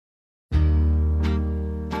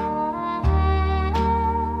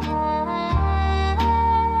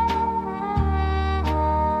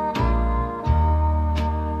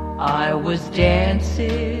was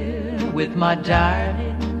dancing with my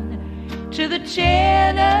darling to the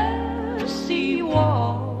Tennessee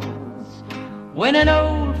waltz when an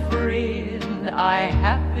old friend I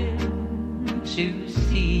happened to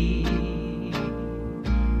see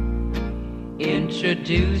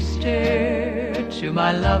introduced her to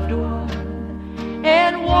my loved one,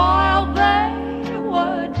 and while they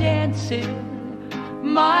were dancing,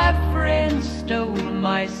 my friend stole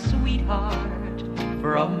my sweetheart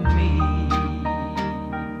from me.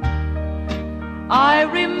 I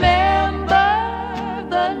remember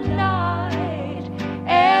the night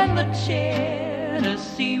and the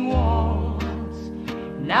Tennessee waltz.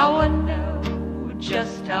 Now I know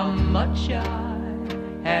just how much I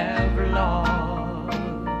have lost.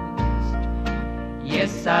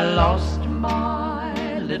 Yes, I lost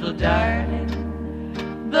my little darling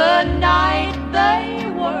the night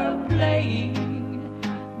they were playing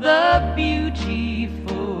the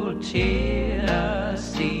beautiful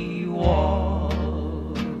Tennessee waltz.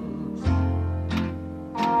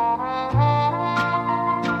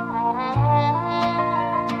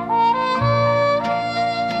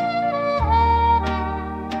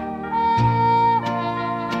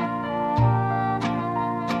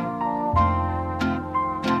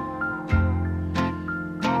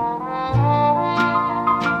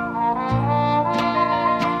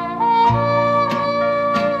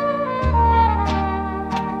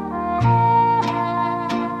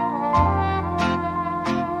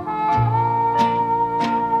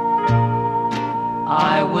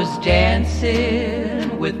 I was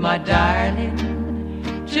dancing with my darling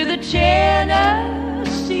to the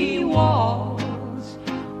Tennessee waltz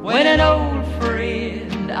when an old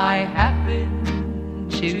friend I happened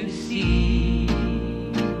to see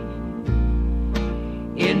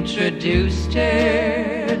introduced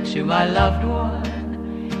her to my loved one,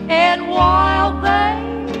 and while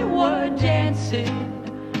they were dancing,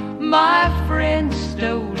 my friend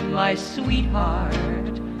stole my sweetheart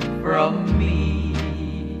from me.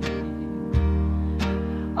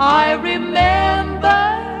 I remember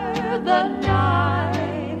the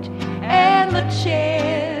night and the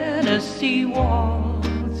Tennessee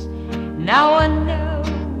waltz. Now I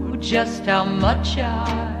know just how much I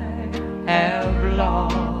have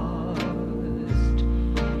lost.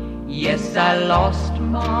 Yes, I lost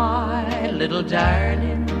my little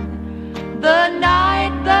darling the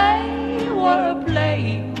night they were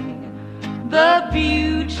playing the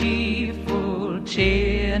beautiful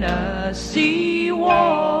Tennessee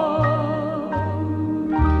waltz.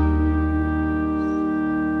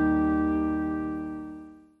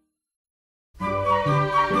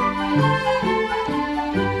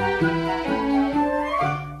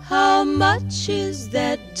 How much is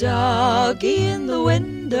that doggy in the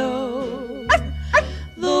window?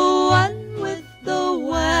 The one with the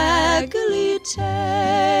waggly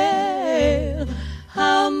tail.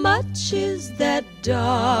 How much is that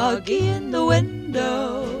doggy in the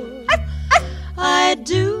window? I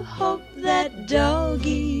do hope that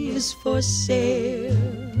doggy is for sale.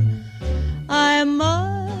 I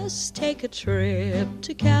must take a trip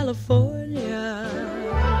to California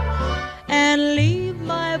and leave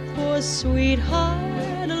my poor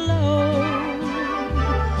sweetheart alone.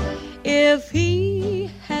 If he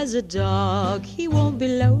has a dog, he won't be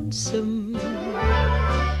lonesome,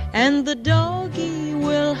 and the doggy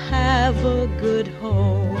will have a good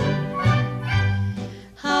home.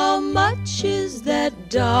 How much is that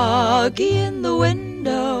doggy in the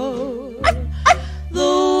window?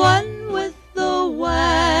 The one with the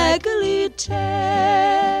waggly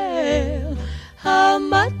tail. How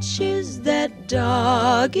much is that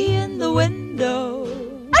doggy in the window?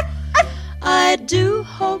 I do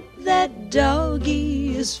hope that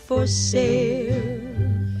doggy is for sale.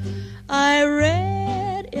 I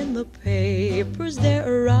read in the papers there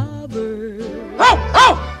are robbers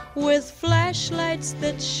with flashlights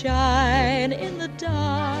that shine in the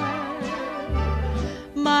dark.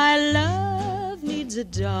 My love needs a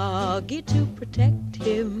doggy to protect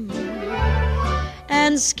him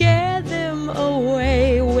and scare them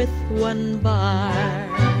away with one bark.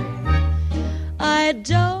 I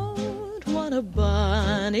don't want a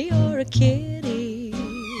bunny or a kitty.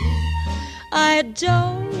 I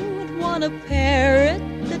don't want a parrot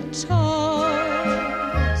that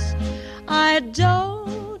talks. I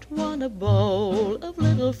don't want a bowl of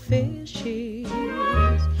little fishies.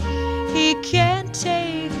 He can't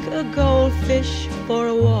take a goldfish for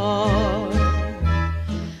a walk.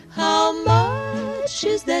 How much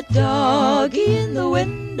is that doggy in the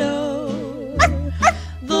window?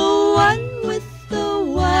 The one with the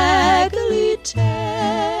waggly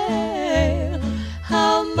tail.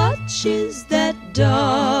 How much is that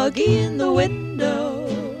doggy in the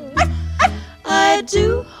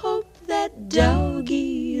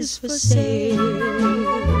doggies for sale.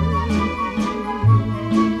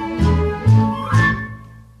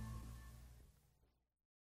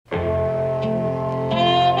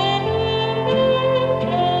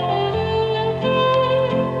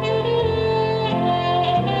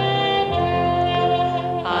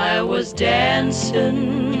 I was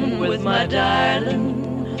dancing with my darling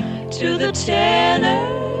to the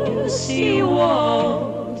Tennessee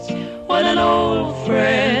waltz when an old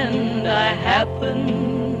friend I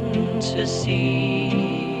happened to see.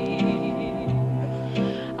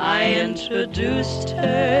 I introduced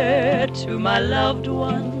her to my loved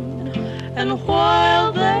one, and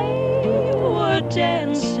while they were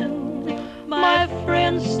dancing, my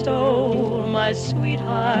friend stole my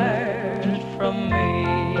sweetheart from me.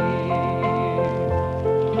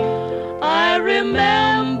 I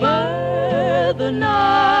remember the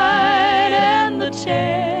night and the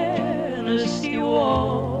Tennessee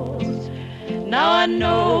waltz. Now I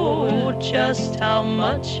know just how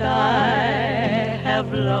much I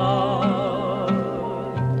have lost.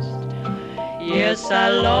 Yes, I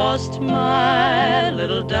lost my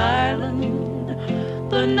little darling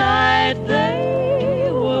the night they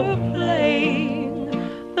were playing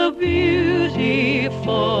the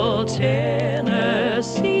beautiful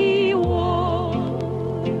Tennessee waltz.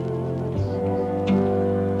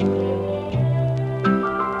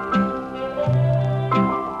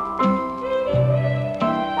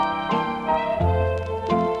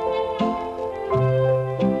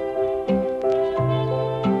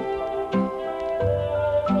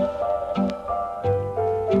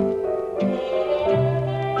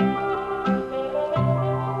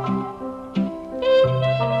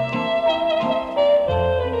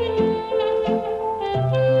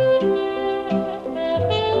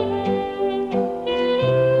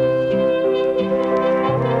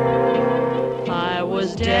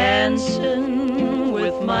 Dancing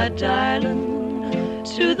with my darling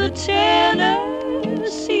to the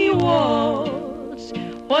Tennessee waltz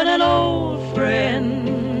when an old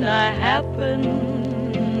friend I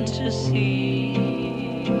happened to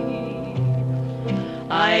see.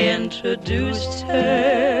 I introduced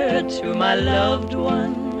her to my loved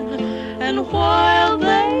one, and while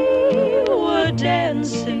they were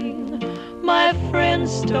dancing, my friend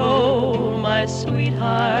stole my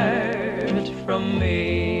sweetheart from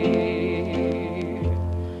me.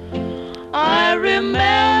 I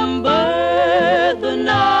remember the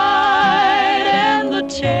night and the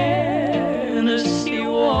Tennessee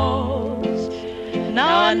waltz.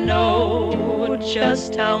 Now I know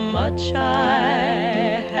just how much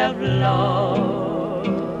I have lost.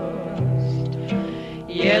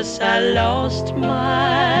 Yes, I lost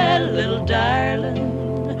my little darling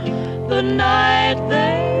the night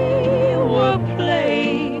they were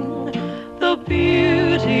playing the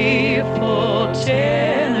beautiful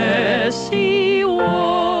Tennessee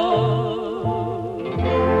waltz.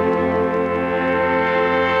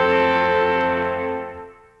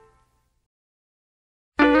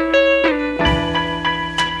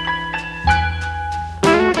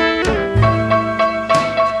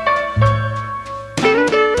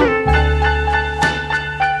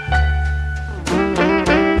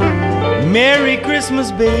 Merry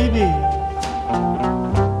Christmas, baby.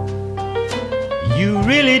 You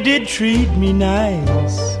really did treat me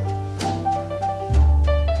nice.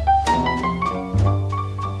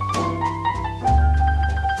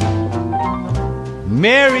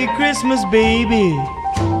 Merry Christmas, baby.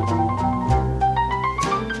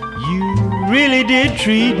 You really did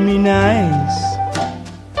treat me nice.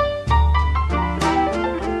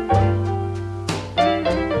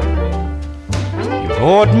 You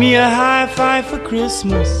bought me a hi-fi for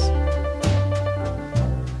Christmas.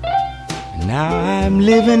 Now I'm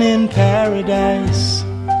living in paradise.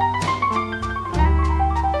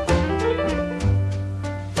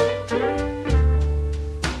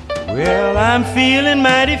 Well, I'm feeling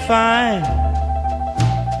mighty fine.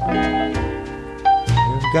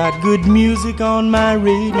 I've got good music on my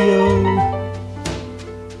radio.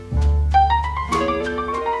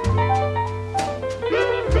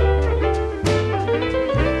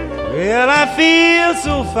 Well, I feel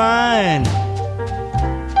so fine.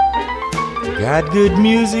 Got good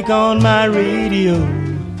music on my radio.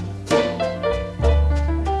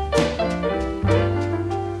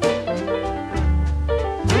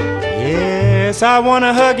 Yes, I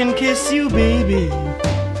wanna hug and kiss you, baby,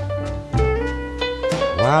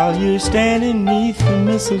 while you're standing 'neath the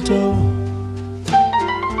mistletoe.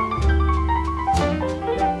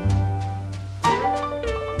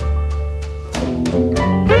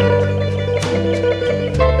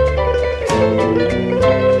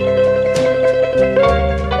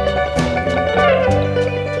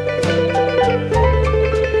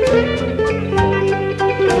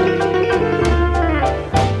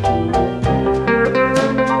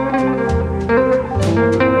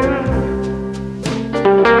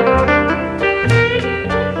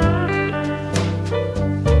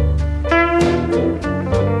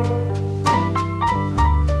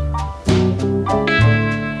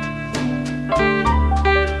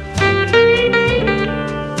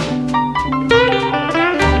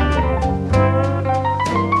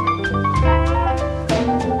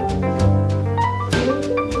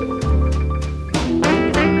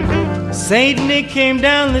 Saint Nick came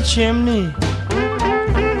down the chimney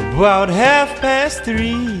about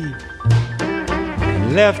 3:30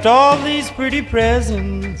 and left all these pretty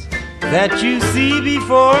presents that you see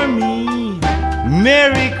before me.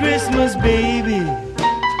 Merry Christmas, baby.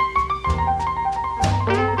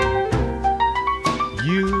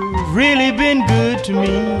 You've really been good to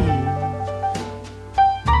me.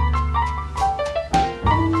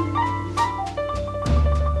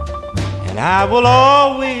 And I will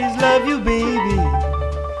always love you, baby.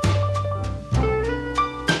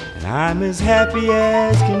 And I'm as happy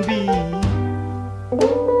as can be.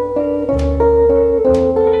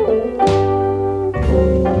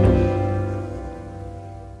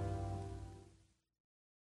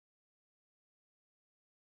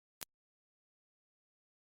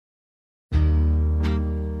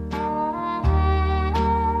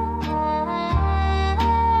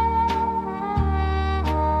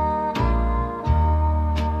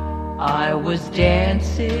 I was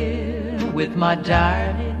dancing with my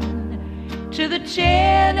darling to the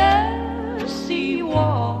Tennessee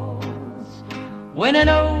waltz when an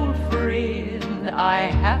old friend I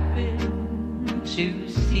happened to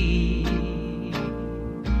see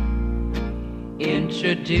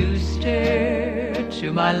introduced her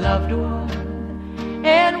to my loved one,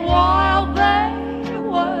 and while they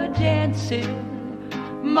were dancing,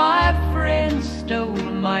 my friend stole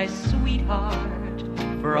my sweetheart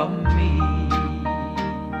from me.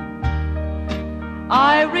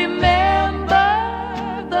 I remember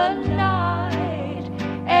the night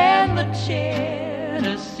and the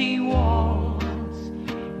Tennessee waltz.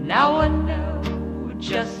 Now I know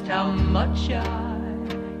just how much I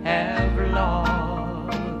have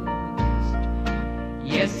lost.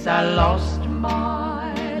 Yes, I lost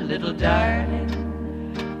my little darling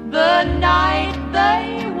the night they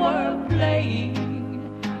were playing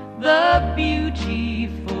the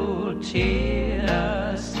beautiful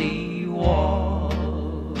Tennessee waltz.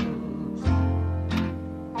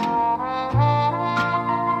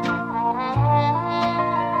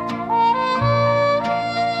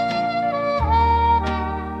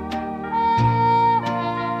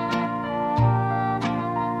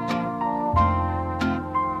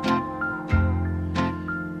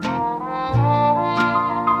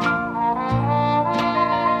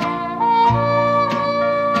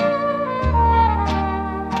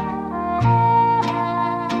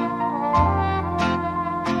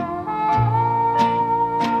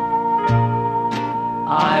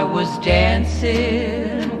 I was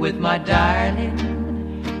dancing with my darling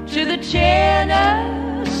to the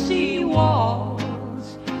Tennessee waltz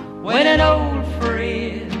when an old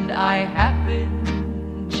friend I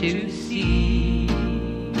happened to see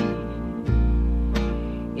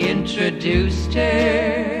introduced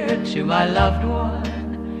her to my loved one,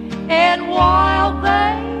 and while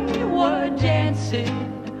they were dancing,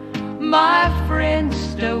 my friend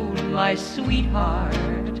stole my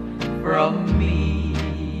sweetheart from me.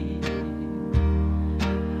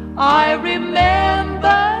 I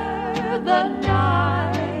remember the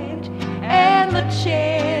night and the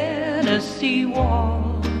Tennessee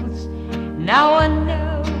waltz. Now I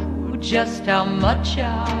know just how much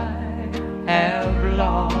I have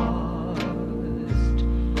lost.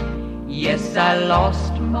 Yes, I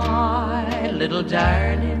lost my little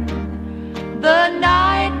darling the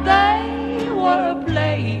night they were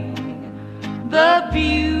playing the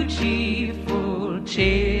beautiful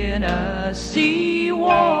Tennessee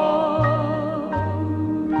waltz.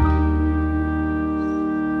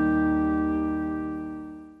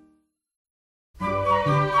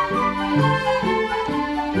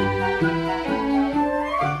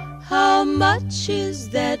 How much is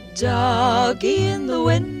that doggy in the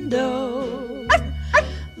window?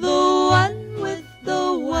 The one with the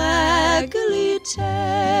waggly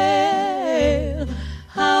tail.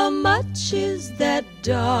 How much is that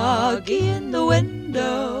doggy in the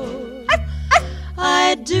window?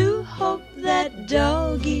 I do hope that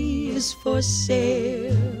doggy is for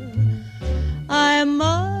sale. I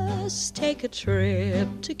must take a trip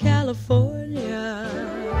to California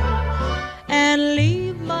and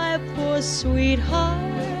leave my poor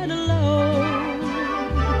sweetheart alone.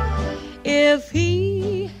 If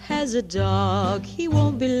he has a dog, he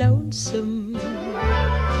won't be lonesome,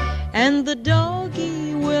 and the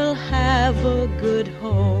doggy will have a good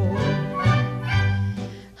home.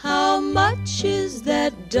 How much is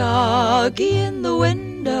that doggy in the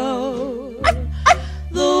window?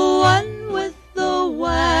 The one with the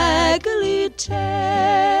waggly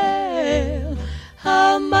tail.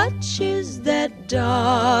 How much is that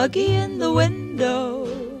doggy in the window?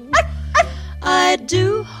 I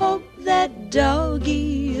do hope that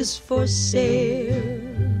doggy is for sale.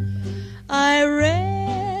 I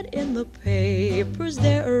read in the papers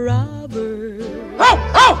there are robbers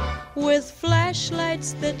with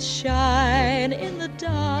flashlights that shine in the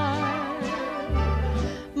dark.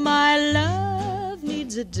 My love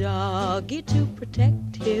needs a doggy to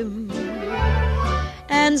protect him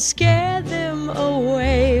and scare them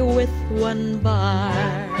away with one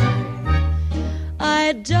bark.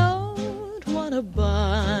 I don't want a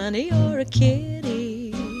bunny or a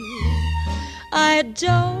kitty. I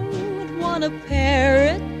don't want a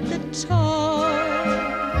parrot that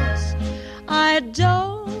talks. I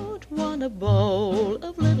don't want a bowl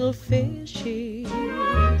of little fishies.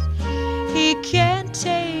 He can't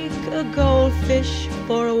take a goldfish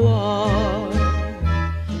for a walk.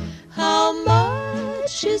 How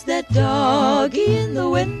much is that doggy in the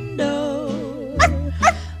window?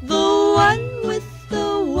 The one with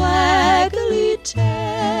the waggly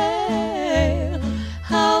tail.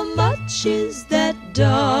 How much is that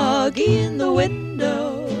doggy in the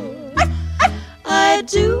window? I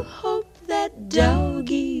do hope that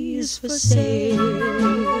doggy's for sale.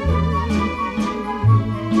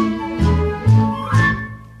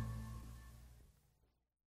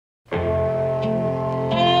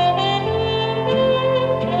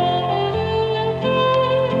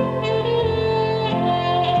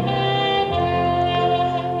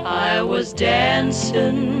 I was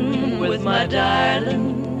dancing with my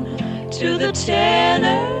darling to the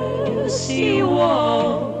Tennessee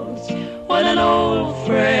waltz when an old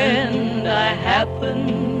friend I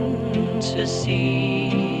happened to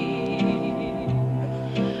see.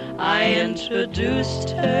 I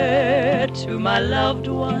introduced her to my loved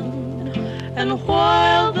one, and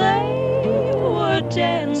while they were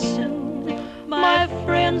dancing, my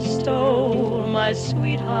friend stole my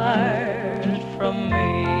sweetheart from me.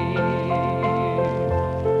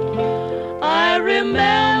 I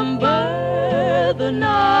remember the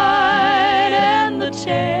night and the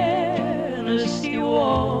Tennessee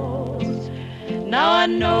waltz. Now I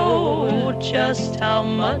know just how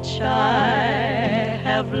much I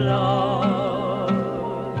have lost.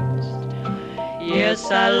 Yes,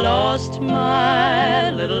 I lost my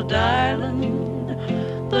little darling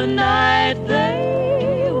the night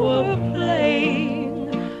they were playing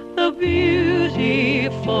the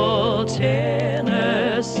beautiful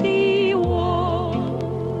Tennessee waltz.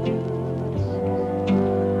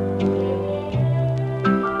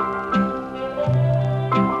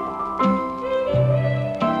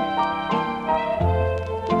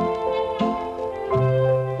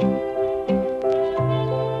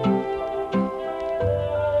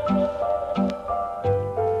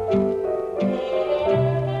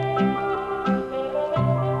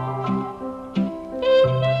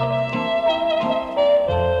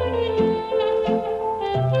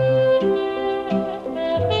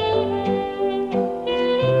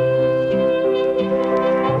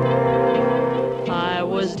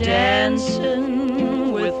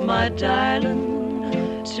 Dancing with my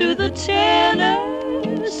darling to the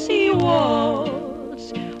Tennessee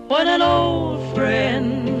waltz when an old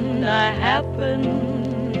friend I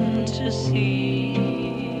happened to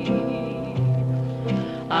see.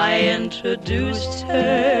 I introduced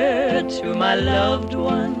her to my loved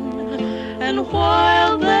one, and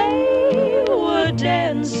while they were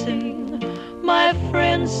dancing, my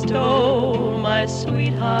friend stole my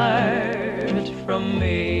sweetheart from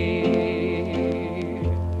me.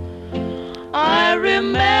 I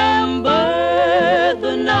remember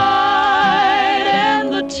the night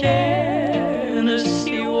and the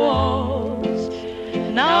Tennessee waltz.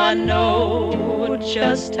 Now I know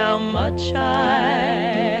just how much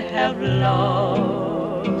I have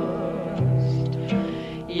lost.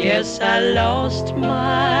 Yes, I lost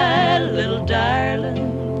my little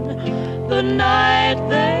darling the night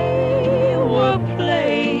they were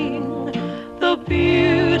playing the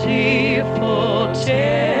beautiful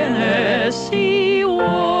Tennessee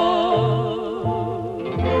waltz.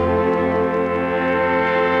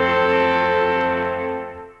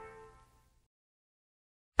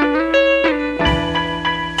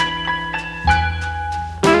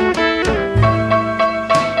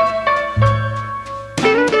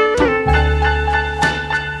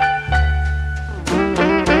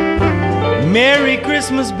 Merry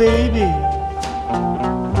Christmas, baby.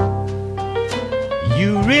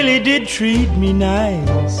 You really did treat me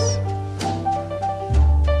nice.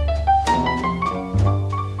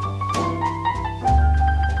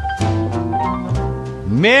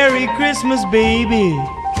 Merry Christmas, baby.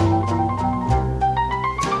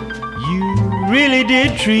 You really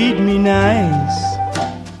did treat me nice.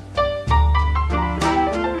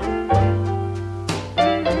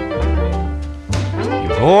 You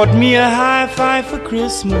bought me a hi-fi for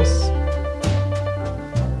Christmas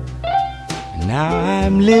Now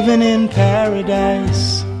I'm living in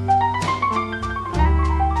paradise.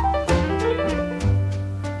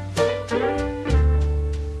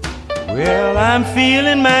 Well, I'm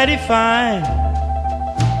feeling mighty fine.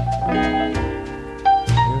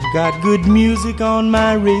 I've got good music on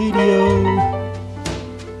my radio.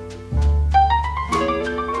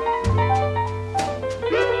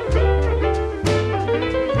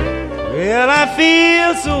 Well, I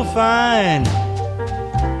feel so fine.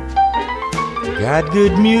 Got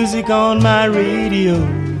good music on my radio.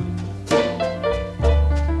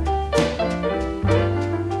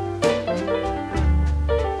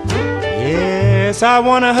 Yes, I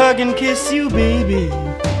wanna hug and kiss you, baby,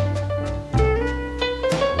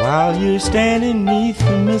 while you're standing neath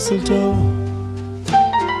the mistletoe.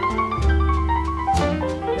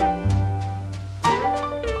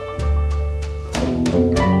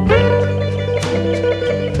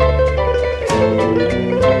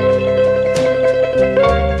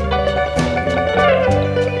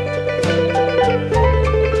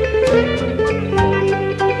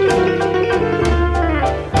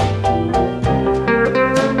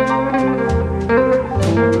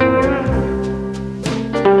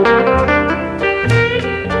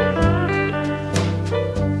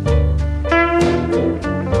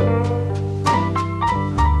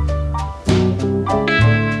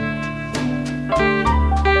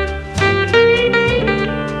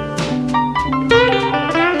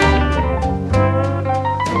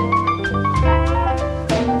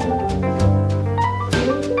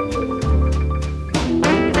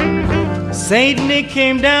 Saint Nick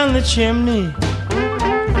came down the chimney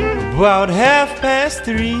about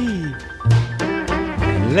 3:30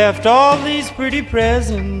 and left all these pretty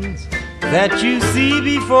presents that you see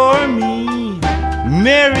before me.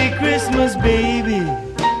 Merry Christmas, baby.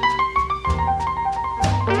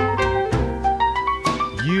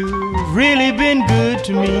 You've really been good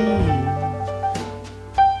to me.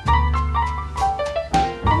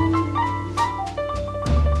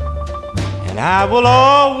 And I will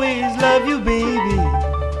always love you, baby.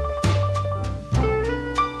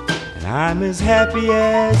 And I'm as happy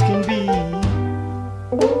as can be.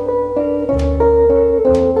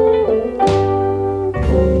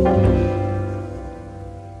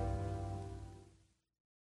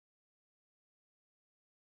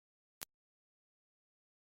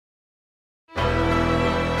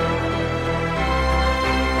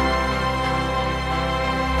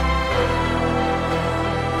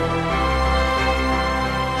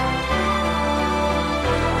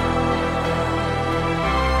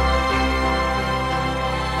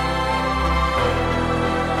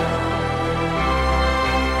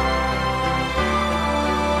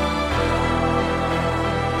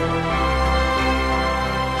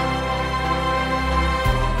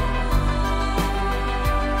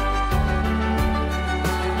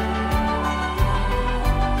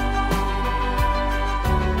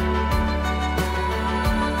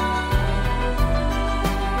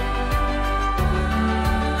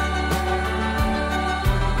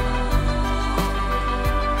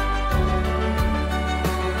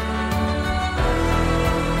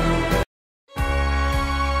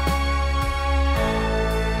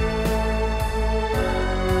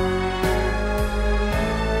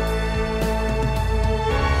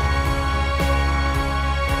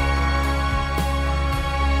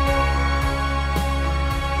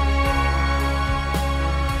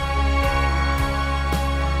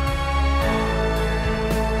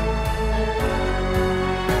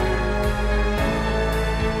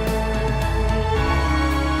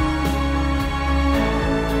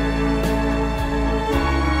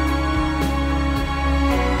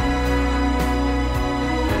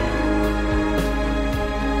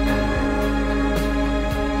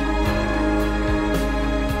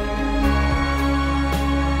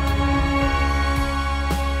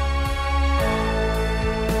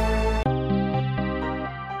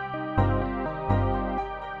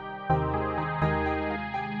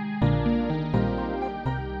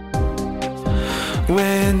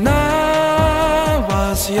 When I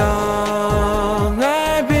was young,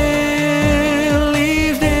 I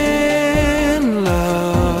believed in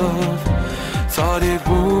love, thought it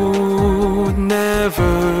would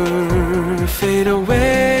never fade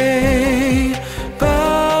away.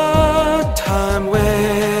 But time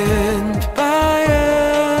went by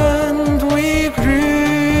and we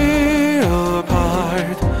grew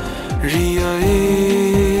apart.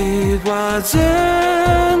 Really, it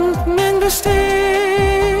wasn't meant to stay.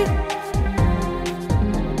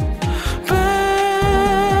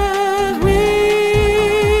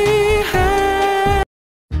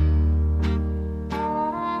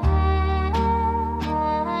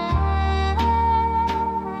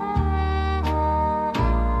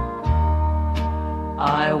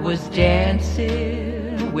 was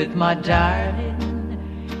dancing with my darling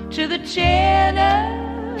to the Tennessee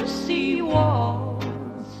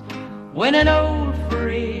waltz when an old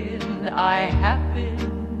friend I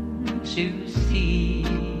happened to see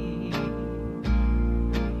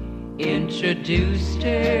introduced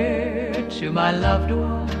her to my loved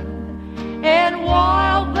one, and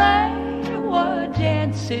while they were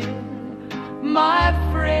dancing, my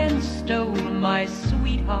friend stole my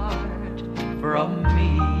sweetheart from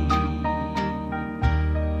me.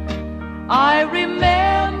 I remember